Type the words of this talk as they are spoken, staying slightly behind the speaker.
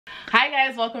Hi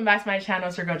guys, welcome back to my channel.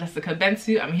 It's your girl Jessica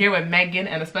Bentu. I'm here with Megan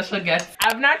and a special guest.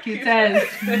 ABENA KUTEZ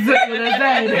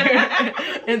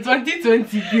in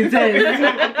 2020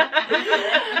 KUTEZ.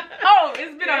 Oh,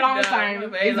 it's been a long time.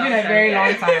 It's been a very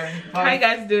long time. How you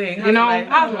guys doing? You know,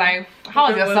 how's life?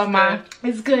 How's your summer?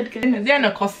 It's good. Then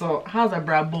of course, how's a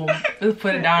brabo? Let's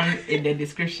put it down in the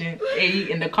description,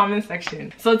 in the comment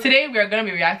section. So today we are gonna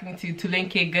be reacting to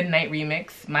Tulenkey Goodnight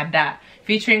remix, Mada,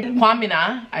 featuring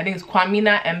Quamina. I think it's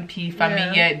Quamina, MP,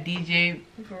 Fameye, DJ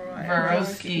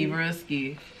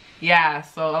Vyrusky. Yeah,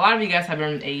 so a lot of you guys have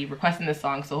been requesting this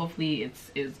song, so hopefully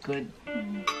it's good.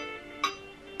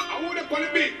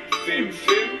 Hey,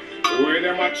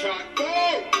 Jordan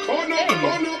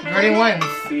ones.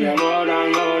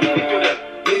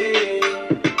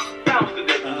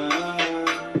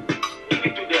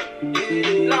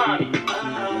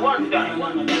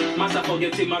 Massa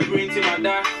forgetting my brain to my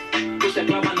dad. Push a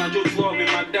club and I just for me,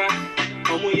 my dad.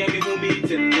 I'm going to be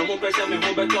meeting. No more pressure, me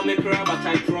home, but me crab, but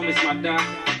I promise my dad.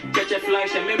 Catch a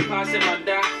flash and me pass my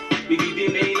dad. Baby,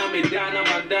 me na me dana,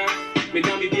 my dad. Me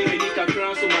na me be me nika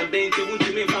crown, so my day to me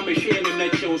from me share me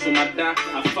let show, so my dad.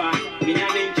 Afa, me na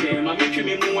name chair, my me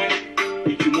me move.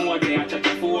 If you move there, I chat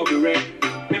for be red.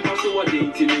 Me pass over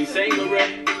day to me say me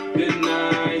red. Good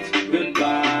night,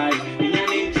 goodbye. Me na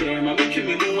name chair, my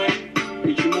me move.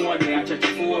 If you move there, I chat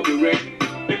for be red.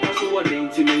 Me pass over day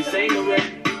to me say me red.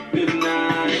 Good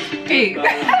night. Hey,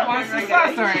 I'm so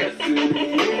sorry.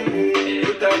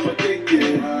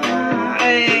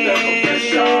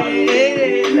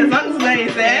 The song's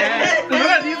nice, eh? Look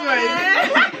at these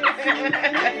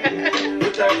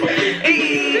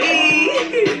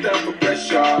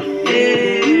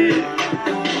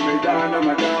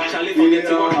Charlie forget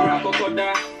to walk around Cocoda.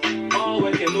 Oh, we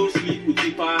can no sleep with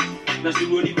Tipa. Now she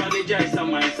will manage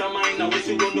some mine. Now we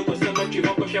should go no cemetery,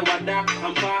 Mokosha Wada,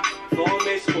 and Pa, for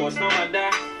me sports, now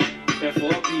Mada. 4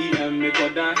 p.m. me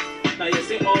koda. Now you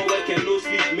say, oh, we can no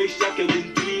sleep, make sure you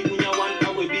won't be when you want, I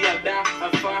will be at that.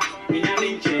 Afa, in your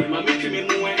ninja, my make me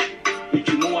move. If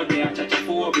you move there, chat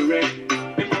for be red.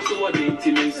 If I saw what they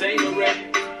me say no red.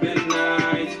 Good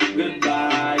night,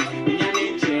 goodbye. In your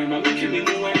ninja, my make me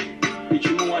move. If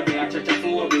you move there, chat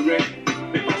for be red.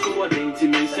 If I saw what they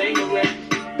me say no red.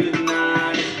 Good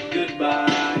night,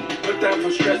 goodbye. No time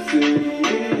for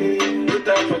stressing, no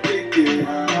time for thinking,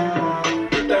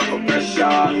 no time for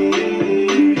pressure,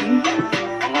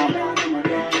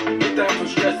 no time for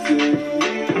stressing.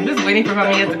 I'm just waiting for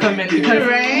Fameye to come in because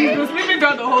he was sleeping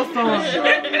throughout the whole song.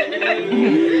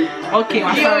 Okay,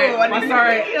 I'm sorry.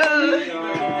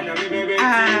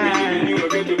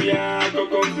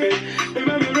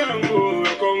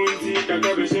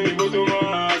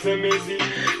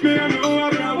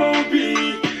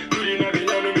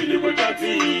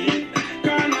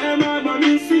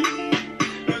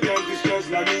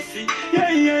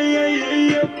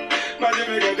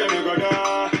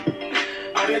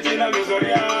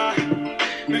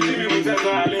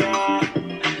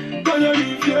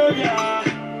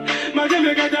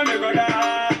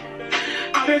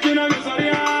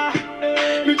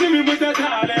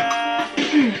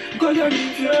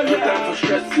 No time for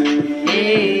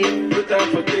stressing, no time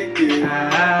for thinking,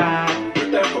 no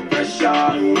time for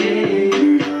pressure, no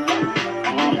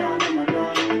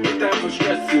time for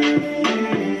stressing,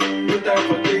 no time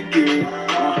for thinking, no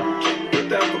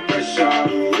time for pressure.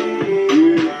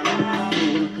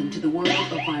 Welcome to the world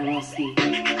of Vyrusky.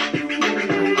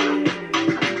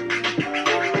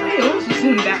 Hey, what's you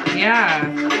sing that? Yeah.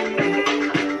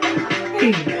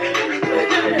 Hey.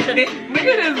 Look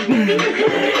at this.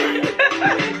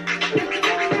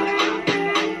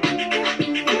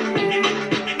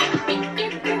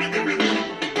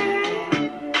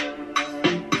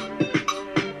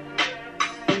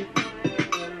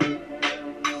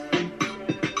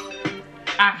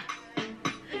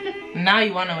 Now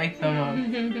you want to wake them up.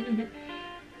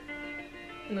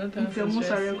 No time for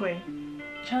stress.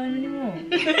 Charlie anymore.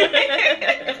 Good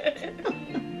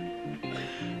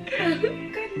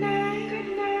night.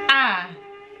 Good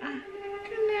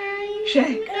night.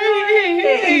 Shake.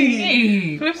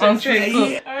 Hey.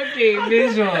 Okay,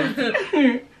 visual.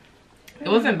 It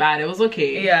wasn't bad. It was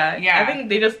okay. Yeah. I think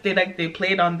they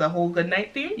played on the whole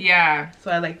Goodnight theme. Yeah.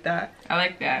 So I like that.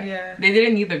 Yeah. They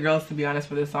didn't need the girls to be honest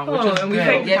for this song, which was good.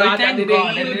 Thank God they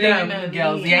didn't need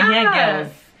girls. Yeah, he had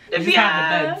girls. If you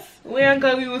have the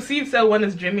beds. We will see if one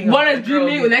is dreaming. One is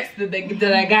dreaming next to the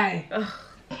guy.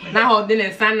 Now holding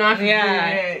a son.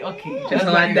 Yeah. Okay. Just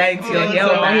like that.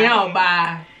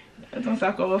 Bye. Don't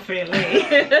talk over fairly.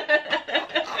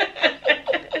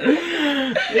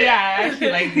 Yeah, I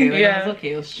actually liked it. Like, it was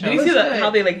okay. It was chill. Did you see how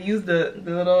they like use the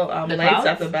little lights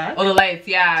at the back? Oh, the lights,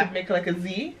 yeah. To make like a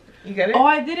Z. You get it? Oh,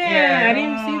 I didn't. Yeah. I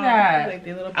didn't even see that. Like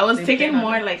they little, I was they taking play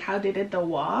more on it. like how they did the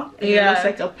walk. And Yeah. it looks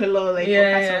like a pillow, like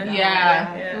Yeah.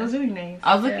 Yeah. It was really nice.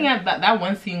 I was looking at that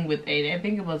one scene with I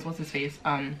think it was what's his face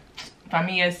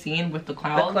Famiye's scene with the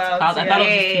clouds. clouds, I thought it was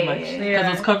just too yeah. much because Yeah.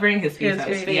 it was covering his face.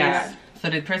 His face. Yeah. So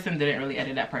the person didn't really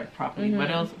edit that part properly, but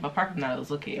apart from that, it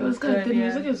was okay. It was good. The yeah.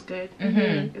 music is good.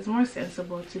 Mhm. It's more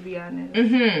sensible, to be honest.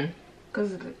 Mhm.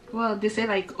 Because, well, they say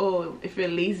like, oh, if you're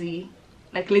lazy,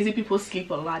 like lazy people sleep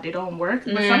a lot, they don't work.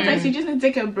 But sometimes you just need to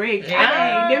take a break.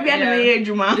 Yeah. They be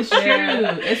It's true.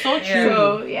 Yeah. It's so true.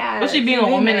 So yeah, Especially being a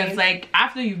really woman, nice. it's like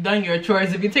after you've done your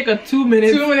chores, if you take a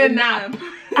 2-minute nap,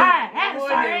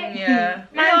 sorry, Yeah.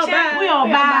 we all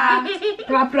bad,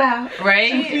 blah blah.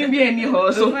 right? You be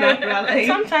anyhow, so blah blah. Like,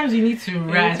 Sometimes you need to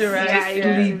rest. to rest, yeah,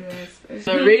 yeah. you need to rest.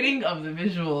 The rating of the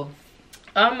visuals.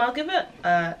 I'll give it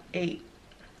 8.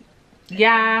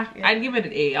 Yeah, I'd give it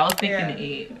an 8. I was thinking Yeah.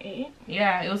 an 8.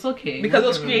 Yeah, it was okay. Because it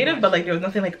was wasn't really creative, much. but like there was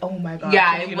nothing like, oh my god.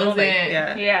 Yeah, it you know, wasn't- Like,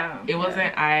 yeah. Yeah, It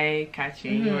wasn't eye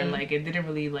catching or like it didn't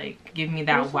really like give me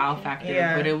that wow factor,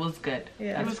 Yeah. but it was good.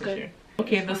 Yeah. That's It was for good. sure.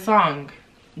 Okay, the song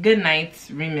Goodnight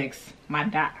remix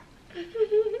Mada.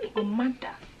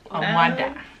 Mada.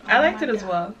 Mada. I liked it as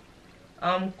well.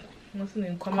 What's his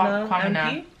name? Quamina. Quamina.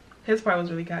 MP? His part was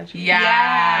really catchy.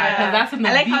 Yeah, because that's when the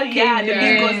I like beat how came the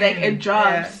beat in. goes like it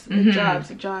drops,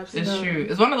 Mhm. it drops. It's So- true.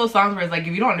 It's one of those songs where it's like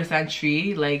if you don't understand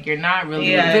tree, like you're not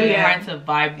really. Yeah, it's really yeah. hard to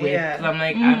vibe with. Yeah. Because I'm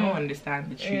like I don't understand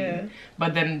the tree, Yeah.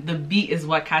 but then the beat is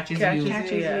what catches you.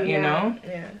 Catches Yeah. You know,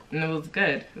 Yeah. and it was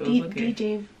good. It was okay.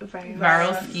 DJ Vyrusky.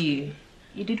 Vyrusky.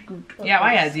 You did good. Yeah,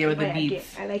 why is here with the Why I did.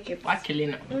 beats? I like it. Why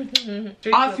killing it?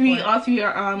 Straight All to the three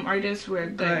point. artists were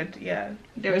good. Good. Yeah.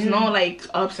 There was no like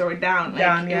ups or down. Like,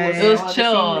 Down, yeah, it was, It was all the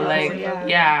chill, same like level,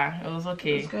 yeah, it was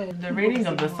okay. It was good. The rating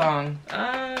of the song,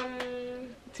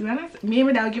 To be honest, me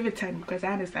and I'll give it 10 because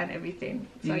I understand everything.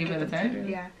 You I give it a 10?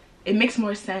 Yeah, it makes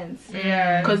more sense.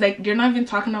 Yeah. Because like they're not even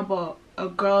talking about a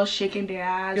girl shaking their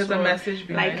ass. There's a or, message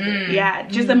behind like it. yeah,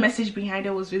 just the message behind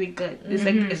it was really good. It's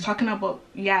like it's talking about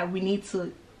we need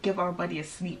to give our body a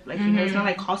sleep. Like you know, it's not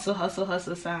like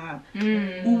hustle, Sam.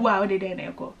 Ooh wow, they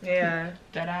didn't go. Yeah.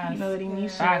 that ass. You know what I mean?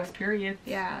 So, Facts, period.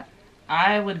 yeah.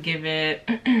 I would give it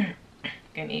an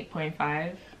 8.5.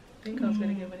 I think I was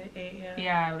gonna give it an 8.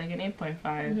 Yeah. Yeah, like an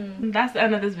 8.5. That's the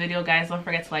end of this video, guys. Don't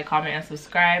forget to like, comment, and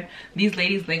subscribe. These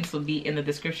ladies' links will be in the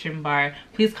description bar.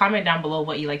 Please comment down below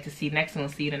what you'd like to see next, and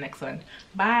we'll see you in the next one.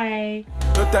 Bye.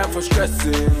 No time for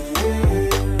stressing,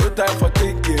 no time for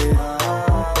thinking,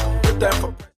 no time for